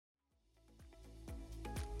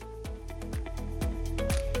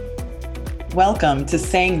Welcome to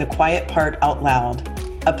Saying the Quiet Part Out Loud,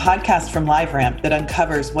 a podcast from LiveRamp that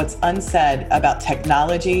uncovers what's unsaid about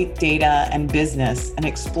technology, data, and business and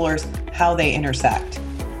explores how they intersect.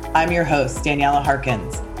 I'm your host, Daniela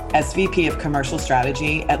Harkins, SVP of Commercial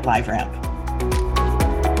Strategy at LiveRamp.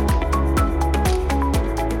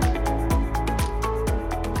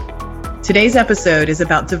 Today's episode is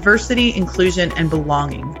about diversity, inclusion, and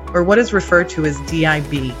belonging, or what is referred to as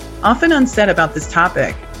DIB. Often unsaid about this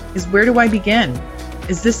topic is, where do I begin?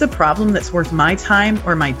 Is this a problem that's worth my time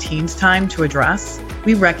or my team's time to address?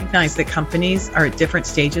 We recognize that companies are at different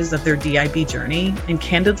stages of their DIB journey, and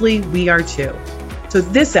candidly, we are too. So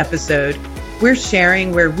this episode, we're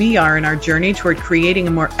sharing where we are in our journey toward creating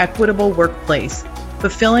a more equitable workplace,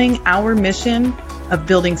 fulfilling our mission of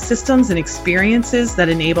building systems and experiences that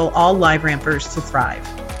enable all LiveRampers to thrive.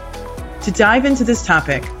 To dive into this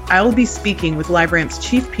topic, I will be speaking with LiveRamp's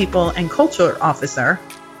Chief People and Culture Officer,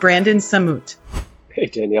 Brandon Samut. Hey,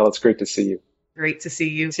 Danielle, it's great to see you. Great to see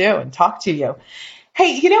you too and talk to you.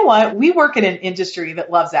 Hey, you know what? We work in an industry that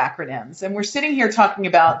loves acronyms, and we're sitting here talking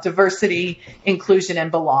about diversity, inclusion, and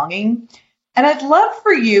belonging. And I'd love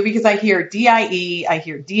for you, because I hear DIE, I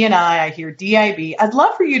hear DNI, I hear DIB. I'd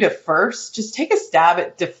love for you to first just take a stab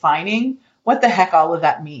at defining what the heck all of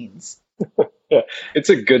that means. Yeah, it's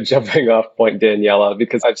a good jumping off point, Daniela,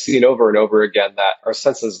 because I've seen over and over again that our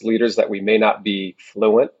sense as leaders that we may not be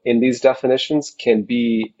fluent in these definitions can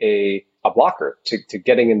be a blocker to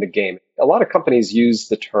getting in the game. A lot of companies use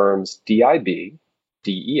the terms DIB,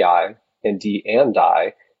 DEI, and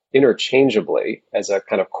D&I interchangeably as a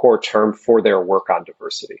kind of core term for their work on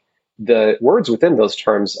diversity. The words within those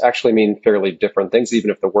terms actually mean fairly different things, even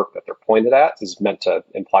if the work that they're pointed at is meant to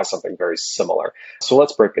imply something very similar. So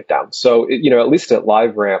let's break it down. So, at least at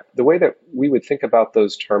LiveRamp, the way that we would think about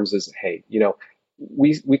those terms is, hey,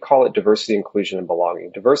 we call it diversity, inclusion, and belonging.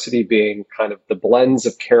 Diversity being kind of the blends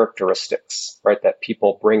of characteristics, right, that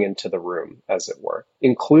people bring into the room, as it were.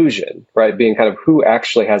 Inclusion, right, being kind of who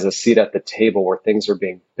actually has a seat at the table where things are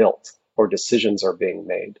being built or decisions are being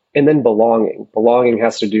made. And then belonging. Belonging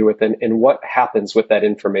has to do with and what happens with that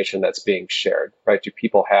information that's being shared, right? Do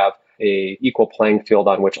people have a equal playing field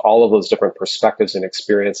on which all of those different perspectives and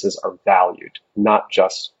experiences are valued, not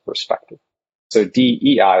just respected? So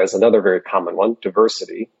DEI is another very common one: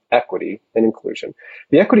 diversity, equity, and inclusion.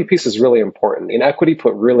 The equity piece is really important. And equity,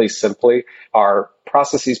 put really simply, are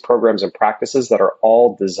processes, programs, and practices that are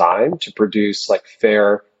all designed to produce like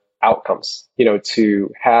fair outcomes,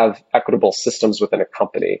 to have equitable systems within a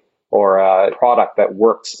company or a product that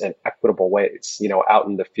works in equitable ways, out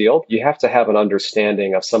in the field. You have to have an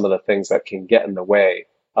understanding of some of the things that can get in the way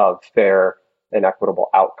of fair and equitable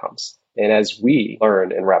outcomes. And as we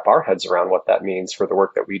learn and wrap our heads around what that means for the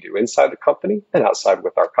work that we do inside the company and outside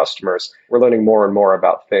with our customers, we're learning more and more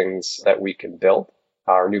about things that we can build,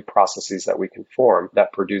 our new processes that we can form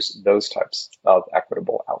that produce those types of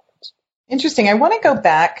equitable outcomes. Interesting. I want to go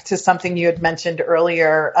back to something you had mentioned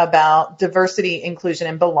earlier about diversity, inclusion,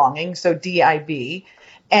 and belonging, so DIB,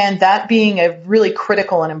 and that being a really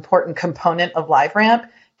critical and important component of LiveRamp.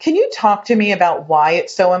 Can you talk to me about why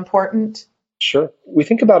it's so important? Sure. We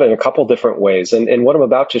think about it in a couple different ways. And what I'm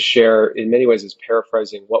about to share in many ways is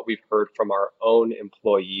paraphrasing what we've heard from our own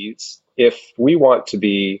employees. If we want to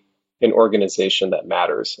be an organization that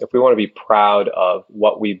matters, if we want to be proud of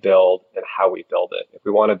what we build and how we build it, if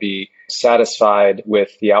we want to be satisfied with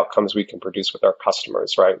the outcomes we can produce with our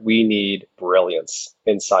customers, right, we need brilliance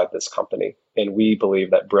inside this company. And we believe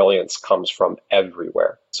that brilliance comes from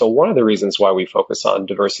everywhere. So one of the reasons why we focus on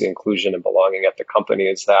diversity, inclusion, and belonging at the company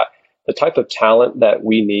is that the type of talent that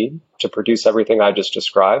we need to produce everything I just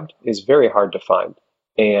described is very hard to find.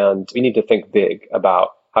 And we need to think big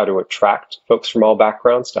about how to attract folks from all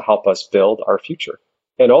backgrounds to help us build our future,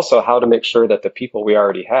 and also how to make sure that the people we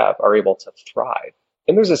already have are able to thrive.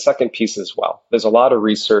 And there's a second piece as well. There's a lot of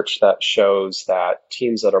research that shows that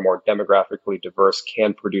teams that are more demographically diverse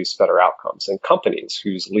can produce better outcomes, and companies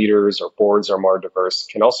whose leaders or boards are more diverse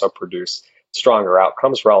can also produce stronger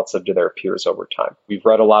outcomes relative to their peers over time. We've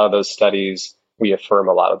read a lot of those studies. We affirm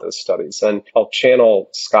a lot of those studies. And I'll channel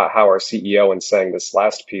Scott Howe, our CEO, in saying this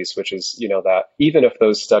last piece, which is, that even if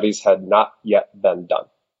those studies had not yet been done,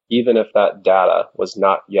 even if that data was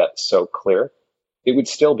not yet so clear, it would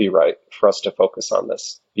still be right for us to focus on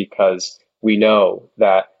this, because we know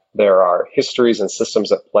that there are histories and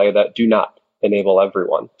systems at play that do not enable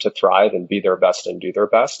everyone to thrive and be their best and do their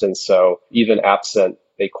best. And so even absent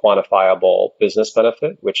a quantifiable business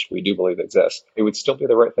benefit, which we do believe exists, it would still be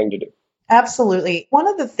the right thing to do. Absolutely. One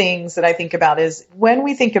of the things that I think about is when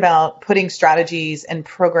we think about putting strategies and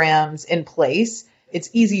programs in place, it's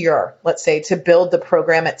easier, let's say, to build the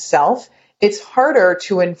program itself it's harder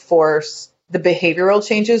to enforce the behavioral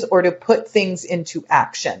changes or to put things into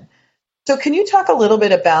action. So can you talk a little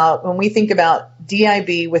bit about when we think about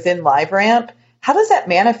DIB within LiveRamp, how does that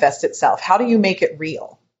manifest itself? How do you make it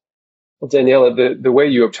real? Well, Daniela, the way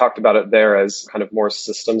you have talked about it there as kind of more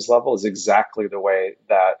systems level is exactly the way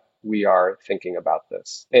that we are thinking about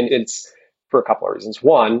this. And it's for a couple of reasons.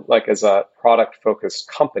 One, like as a product focused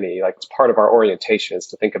company, like it's part of our orientation is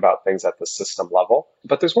to think about things at the system level.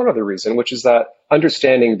 But there's one other reason, which is that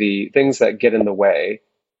understanding the things that get in the way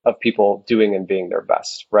of people doing and being their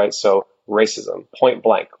best, right? So racism, point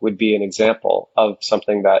blank, would be an example of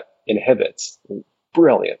something that inhibits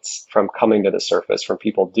brilliance from coming to the surface, from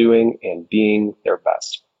people doing and being their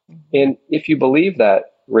best. And if you believe that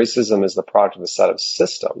racism is the product of a set of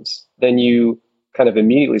systems, then you kind of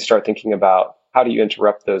immediately start thinking about how do you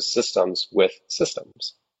interrupt those systems with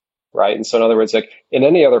systems, right? And so in other words, like in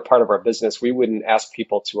any other part of our business, we wouldn't ask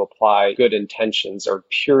people to apply good intentions or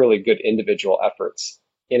purely good individual efforts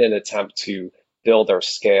in an attempt to build or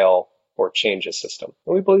scale or change a system.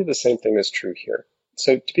 And we believe the same thing is true here.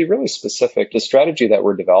 So to be really specific, the strategy that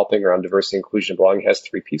we're developing around diversity, inclusion, and belonging has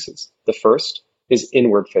three pieces. The first is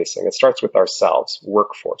inward facing. It starts with ourselves,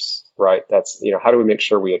 workforce, right? That's, how do we make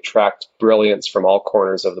sure we attract brilliance from all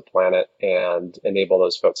corners of the planet and enable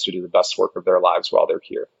those folks to do the best work of their lives while they're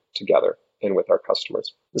here together and with our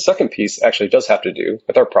customers. The second piece actually does have to do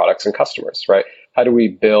with our products and customers, right? How do we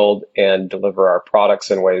build and deliver our products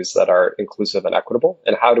in ways that are inclusive and equitable?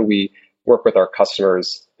 And how do we work with our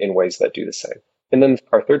customers in ways that do the same? And then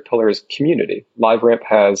our third pillar is community. LiveRamp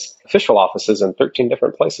has official offices in 13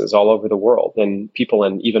 different places all over the world and people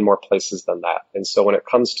in even more places than that. And so when it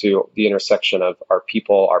comes to the intersection of our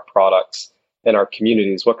people, our products, and our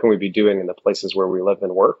communities, what can we be doing in the places where we live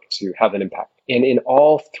and work to have an impact? And in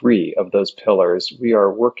all three of those pillars, we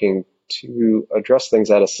are working to address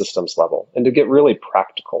things at a systems level and to get really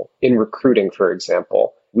practical. In recruiting, for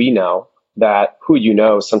example, we know that who you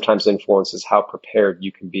know sometimes influences how prepared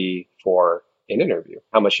you can be for an interview,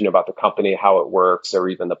 how much you know about the company, how it works, or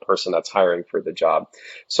even the person that's hiring for the job.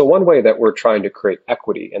 So one way that we're trying to create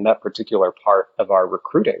equity in that particular part of our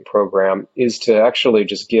recruiting program is to actually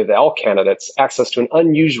just give all candidates access to an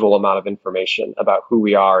unusual amount of information about who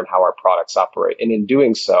we are and how our products operate. And in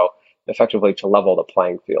doing so, effectively to level the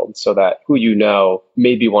playing field so that who you know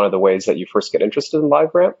may be one of the ways that you first get interested in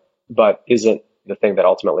LiveRamp, but isn't the thing that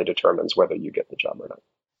ultimately determines whether you get the job or not.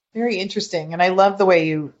 Very interesting. And I love the way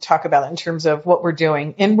you talk about it in terms of what we're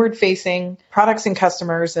doing, inward facing, products and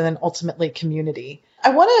customers, and then ultimately community. I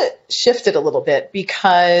want to shift it a little bit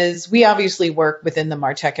because we obviously work within the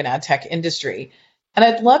MarTech and AdTech industry. And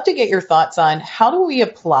I'd love to get your thoughts on how do we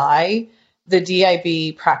apply the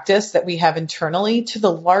DIB practice that we have internally to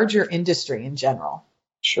the larger industry in general?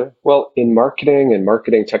 Sure. Well, in marketing and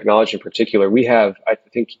marketing technology in particular, we have, I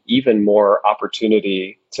think, even more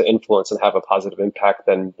opportunity to influence and have a positive impact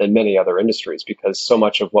than many other industries, because so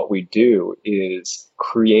much of what we do is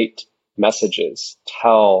create messages,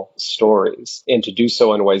 tell stories, and to do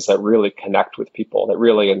so in ways that really connect with people, that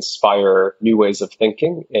really inspire new ways of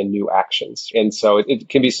thinking and new actions. And so it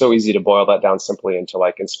can be so easy to boil that down simply into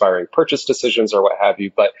like inspiring purchase decisions or what have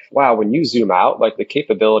you. But wow, when you zoom out, like the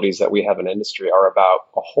capabilities that we have in industry are about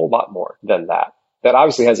a whole lot more than that. That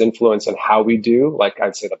obviously has influence in how we do, like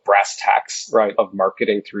I'd say the brass tacks, right, of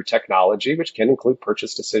marketing through technology, which can include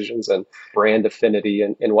purchase decisions and brand affinity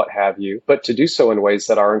and what have you, but to do so in ways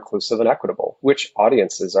that are inclusive and equitable. Which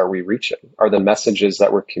audiences are we reaching? Are the messages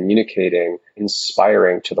that we're communicating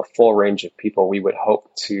inspiring to the full range of people we would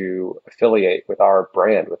hope to affiliate with our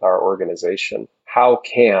brand, with our organization? How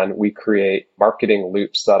can we create marketing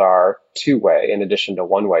loops that are two-way in addition to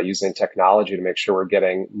one-way, using technology to make sure we're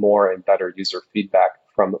getting more and better user feedback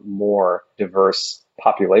from more diverse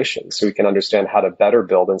populations so we can understand how to better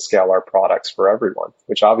build and scale our products for everyone,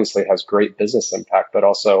 which obviously has great business impact, but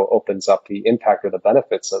also opens up the impact or the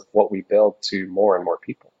benefits of what we build to more and more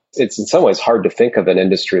people. It's in some ways hard to think of an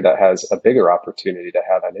industry that has a bigger opportunity to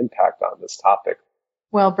have an impact on this topic.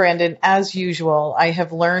 Well, Brandon, as usual, I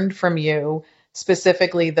have learned from you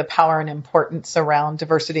specifically the power and importance around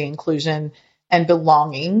diversity, inclusion, and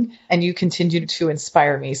belonging, and you continue to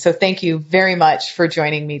inspire me. So thank you very much for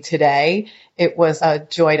joining me today. It was a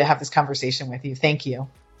joy to have this conversation with you. Thank you.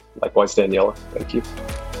 Likewise, Daniela. Thank you.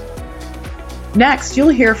 Next, you'll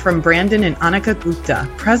hear from Brandon and Annika Gupta,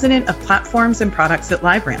 President of Platforms and Products at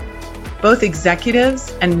LiveRamp, both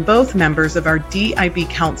executives and both members of our DIB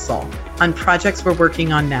Council on projects we're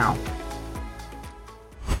working on now.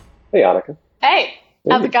 Hey, Annika. Hey,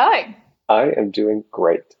 how's it going? I am doing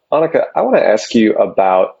great. Annika, I want to ask you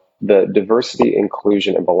about the diversity,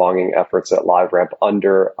 inclusion, and belonging efforts at LiveRamp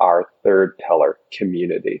under our third pillar,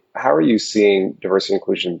 community. How are you seeing diversity,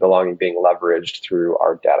 inclusion, and belonging being leveraged through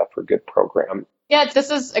our Data for Good program? Yeah,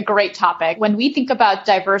 this is a great topic. When we think about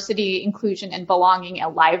diversity, inclusion, and belonging at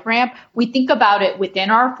LiveRamp, we think about it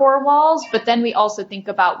within our four walls, but then we also think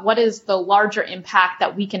about what is the larger impact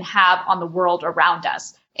that we can have on the world around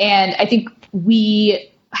us. And I think we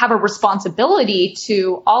have a responsibility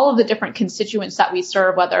to all of the different constituents that we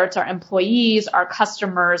serve, whether it's our employees, our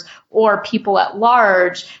customers, or people at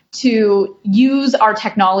large, to use our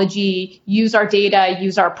technology, use our data,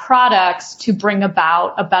 use our products to bring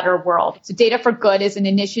about a better world. So Data for Good is an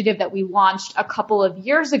initiative that we launched a couple of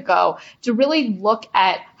years ago to really look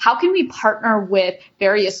at how can we partner with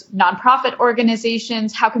various nonprofit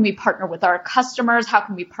organizations, how can we partner with our customers, how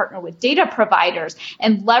can we partner with data providers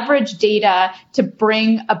and leverage data to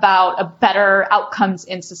bring about a better outcomes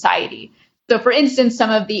in society. So for instance,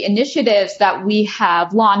 some of the initiatives that we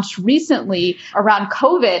have launched recently around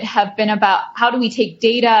COVID have been about how do we take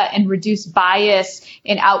data and reduce bias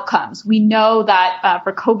in outcomes. We know that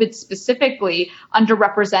for COVID specifically,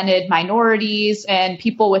 underrepresented minorities and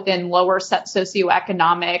people within lower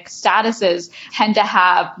socioeconomic statuses tend to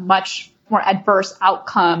have much more adverse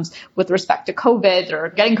outcomes with respect to COVID. They're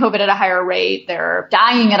getting COVID at a higher rate. They're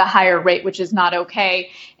dying at a higher rate, which is not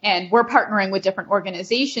okay. And we're partnering with different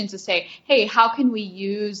organizations to say, hey, how can we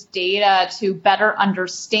use data to better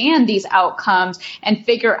understand these outcomes and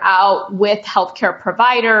figure out with healthcare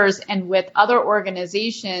providers and with other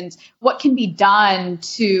organizations, what can be done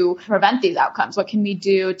to prevent these outcomes? What can we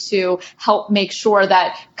do to help make sure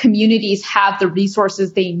that communities have the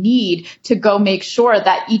resources they need to go make sure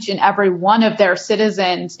that each and every one of their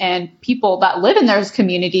citizens and people that live in those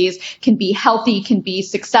communities can be healthy, can be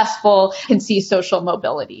successful, can see social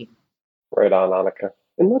mobility. Right on, Annika.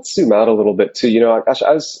 And let's zoom out a little bit too.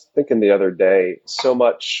 I was thinking the other day, so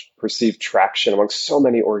much perceived traction among so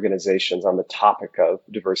many organizations on the topic of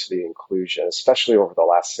diversity and inclusion, especially over the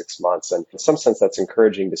last 6 months. And in some sense, that's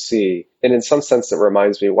encouraging to see. And in some sense, it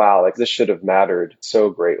reminds me, wow, this should have mattered so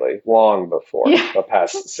greatly long before the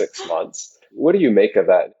past 6 months. What do you make of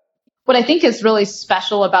that? What I think is really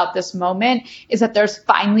special about this moment is that there's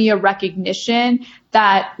finally a recognition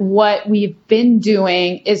that what we've been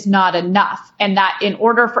doing is not enough, and that in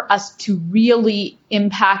order for us to really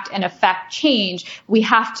impact and affect change, we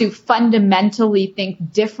have to fundamentally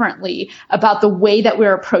think differently about the way that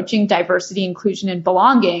we're approaching diversity, inclusion, and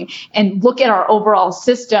belonging, and look at our overall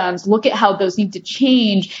systems, look at how those need to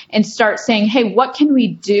change, and start saying, hey, what can we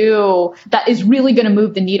do that is really going to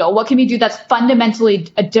move the needle? What can we do that's fundamentally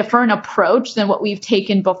a different approach than what we've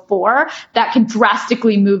taken before that can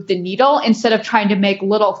drastically move the needle, instead of trying to make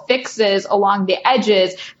little fixes along the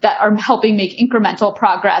edges that are helping make incremental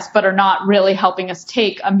progress, but are not really helping us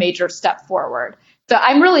take a major step forward. So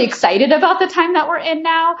I'm really excited about the time that we're in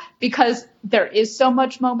now, because there is so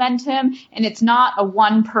much momentum, and it's not a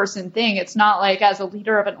one-person thing. It's not like as a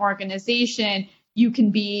leader of an organization, you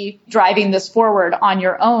can be driving this forward on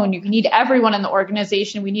your own. You need everyone in the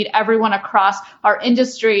organization. We need everyone across our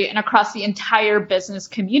industry and across the entire business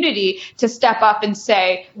community to step up and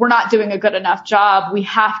say, we're not doing a good enough job. We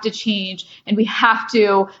have to change, and we have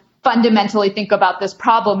to fundamentally think about this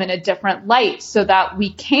problem in a different light so that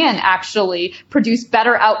we can actually produce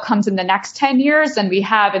better outcomes in the next 10 years than we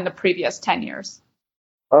have in the previous 10 years.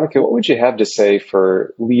 Annika, what would you have to say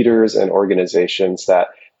for leaders and organizations that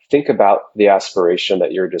think about the aspiration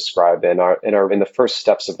that you're describing and are in the first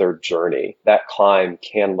steps of their journey? That climb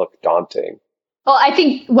can look daunting. Well, I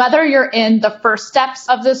think whether you're in the first steps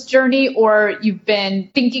of this journey or you've been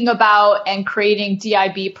thinking about and creating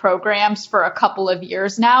DIB programs for a couple of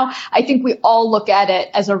years now, I think we all look at it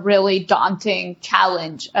as a really daunting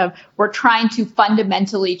challenge of we're trying to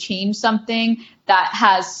fundamentally change something that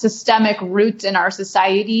has systemic roots in our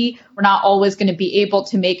society. We're not always going to be able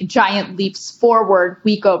to make giant leaps forward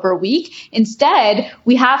week over week. Instead,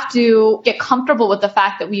 we have to get comfortable with the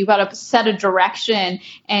fact that we've got to set a direction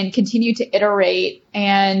and continue to iterate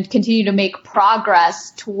and continue to make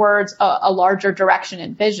progress towards a larger direction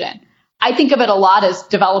and vision. I think of it a lot as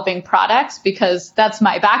developing products because that's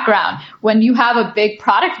my background. When you have a big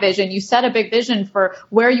product vision, you set a big vision for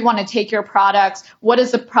where you want to take your products, what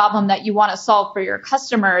is the problem that you want to solve for your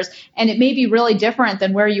customers, and it may be really different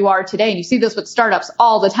than where you are today. And you see this with startups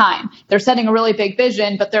all the time. They're setting a really big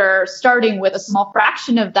vision, but they're starting with a small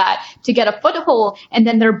fraction of that to get a foothold, and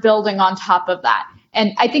then they're building on top of that.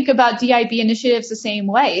 And I think about DIB initiatives the same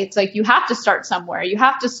way. It's like you have to start somewhere. You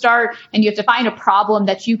have to start and you have to find a problem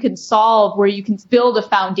that you can solve where you can build a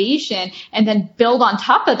foundation and then build on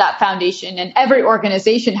top of that foundation. And every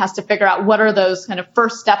organization has to figure out what are those kind of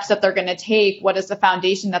first steps that they're going to take? What is the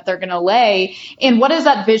foundation that they're going to lay? And what is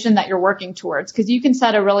that vision that you're working towards? Because you can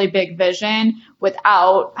set a really big vision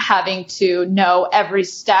without having to know every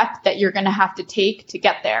step that you're going to have to take to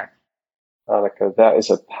get there. Annika, that is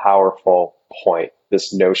a powerful point.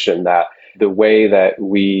 This notion that the way that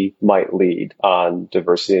we might lead on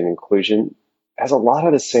diversity and inclusion has a lot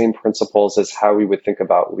of the same principles as how we would think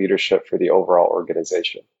about leadership for the overall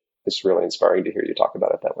organization. It's really inspiring to hear you talk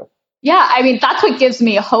about it that way. Yeah, I mean, that's what gives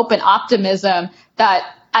me hope and optimism that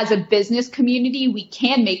as a business community, we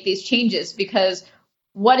can make these changes because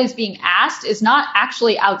what is being asked is not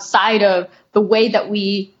actually outside of the way that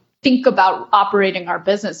we think about operating our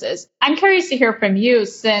businesses. I'm curious to hear from you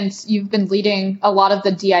since you've been leading a lot of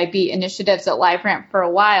the DIB initiatives at LiveRamp for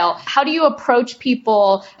a while. How do you approach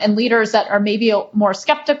people and leaders that are maybe more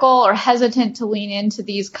skeptical or hesitant to lean into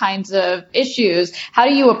these kinds of issues? How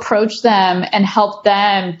do you approach them and help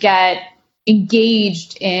them get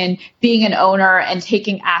engaged in being an owner and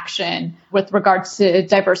taking action with regards to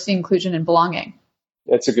diversity, inclusion, and belonging?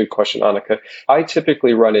 That's a good question, Annika. I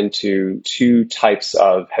typically run into two types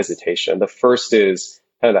of hesitation. The first is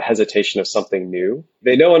kind of the hesitation of something new.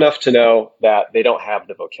 They know enough to know that they don't have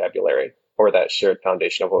the vocabulary or that shared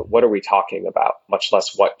foundation of what are we talking about, much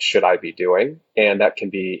less what should I be doing? And that can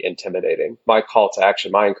be intimidating. My call to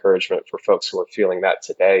action, my encouragement for folks who are feeling that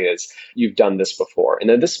today is you've done this before. And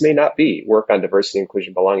then this may not be work on diversity,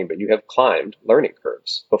 inclusion, belonging, but you have climbed learning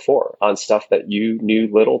curves before on stuff that you knew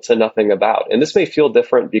little to nothing about. And this may feel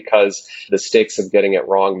different because the stakes of getting it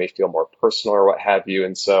wrong may feel more personal or what have you.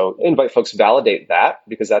 And so I invite folks to validate that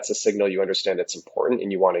because that's a signal you understand it's important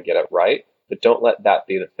and you want to get it right. But don't let that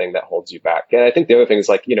be the thing that holds you back. And I think the other thing is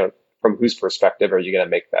like, from whose perspective are you going to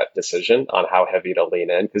make that decision on how heavy to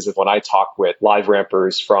lean in? Because when I talk with live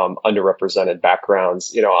rampers from underrepresented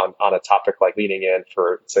backgrounds, on a topic like leaning in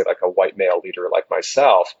for, say, like a white male leader like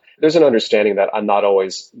myself, there's an understanding that I'm not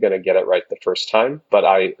always going to get it right the first time, but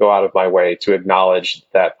I go out of my way to acknowledge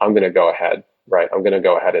that I'm going to go ahead. Right. I'm going to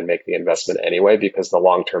go ahead and make the investment anyway, because the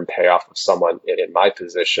long-term payoff of someone in my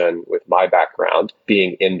position with my background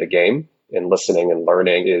being in the game and listening and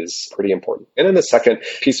learning is pretty important. And then the second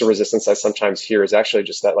piece of resistance I sometimes hear is actually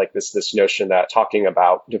just that like this notion that talking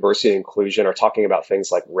about diversity and inclusion or talking about things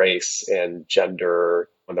like race and gender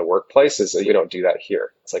in the workplace is you don't do that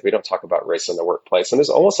here. It's like we don't talk about race in the workplace. And there's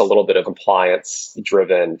almost a little bit of compliance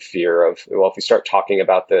driven fear of, well, if we start talking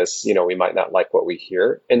about this, we might not like what we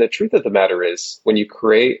hear. And the truth of the matter is when you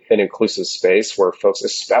create an inclusive space where folks,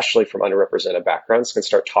 especially from underrepresented backgrounds, can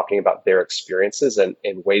start talking about their experiences and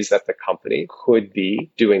in ways that the company could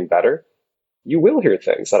be doing better, you will hear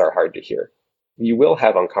things that are hard to hear. You will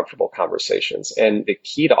have uncomfortable conversations. And the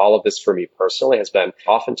key to all of this for me personally has been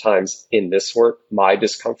oftentimes in this work, my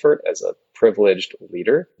discomfort as a privileged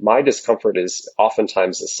leader, my discomfort is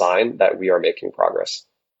oftentimes a sign that we are making progress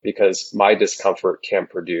because my discomfort can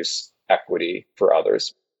produce equity for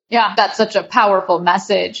others. Yeah, that's such a powerful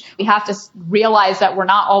message. We have to realize that we're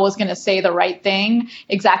not always going to say the right thing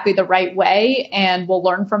exactly the right way, and we'll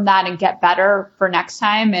learn from that and get better for next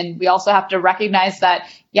time. And we also have to recognize that,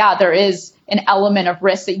 there is an element of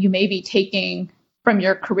risk that you may be taking from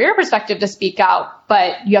your career perspective to speak out,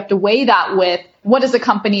 but you have to weigh that with what is the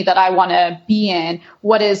company that I want to be in?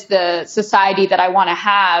 What is the society that I want to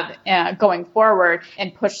have going forward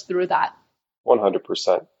and push through that?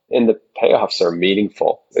 100%. And the payoffs are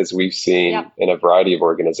meaningful, as we've seen in a variety of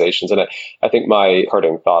organizations. And I think my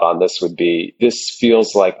parting thought on this would be, this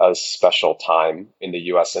feels like a special time in the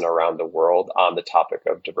US and around the world on the topic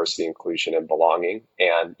of diversity, inclusion, and belonging.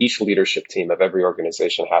 And each leadership team of every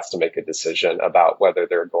organization has to make a decision about whether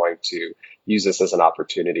they're going to use this as an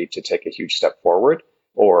opportunity to take a huge step forward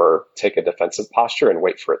or take a defensive posture and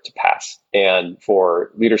wait for it to pass. And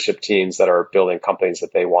for leadership teams that are building companies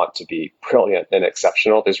that they want to be brilliant and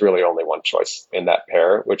exceptional, there's really only one choice in that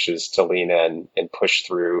pair, which is to lean in and push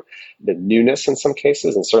through the newness in some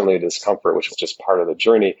cases, and certainly the discomfort, which is just part of the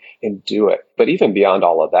journey, and do it. But even beyond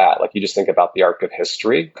all of that, like you just think about the arc of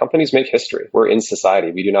history, companies make history. We're in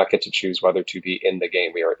society. We do not get to choose whether to be in the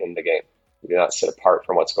game. We are in the game. We do not sit apart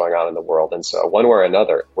from what's going on in the world. And so one way or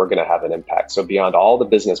another, we're going to have an impact. So beyond all the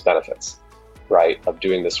business benefits, right, of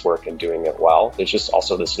doing this work and doing it well, there's just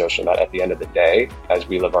also this notion that at the end of the day, as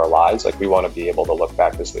we live our lives, like we want to be able to look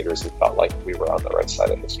back as leaders and felt like we were on the right side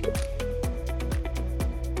of history.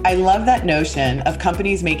 I love that notion of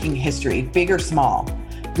companies making history, big or small.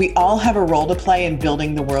 We all have a role to play in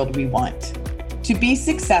building the world we want. To be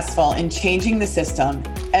successful in changing the system,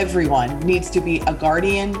 everyone needs to be a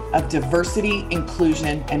guardian of diversity,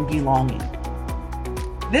 inclusion, and belonging.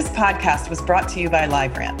 This podcast was brought to you by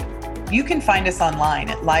LiveRamp. You can find us online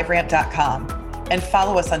at liveramp.com and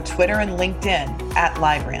follow us on Twitter and LinkedIn at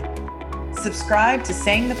LiveRamp. Subscribe to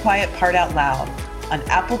Saying the Quiet Part Out Loud on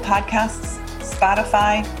Apple Podcasts,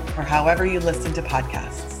 Spotify, or however you listen to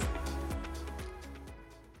podcasts.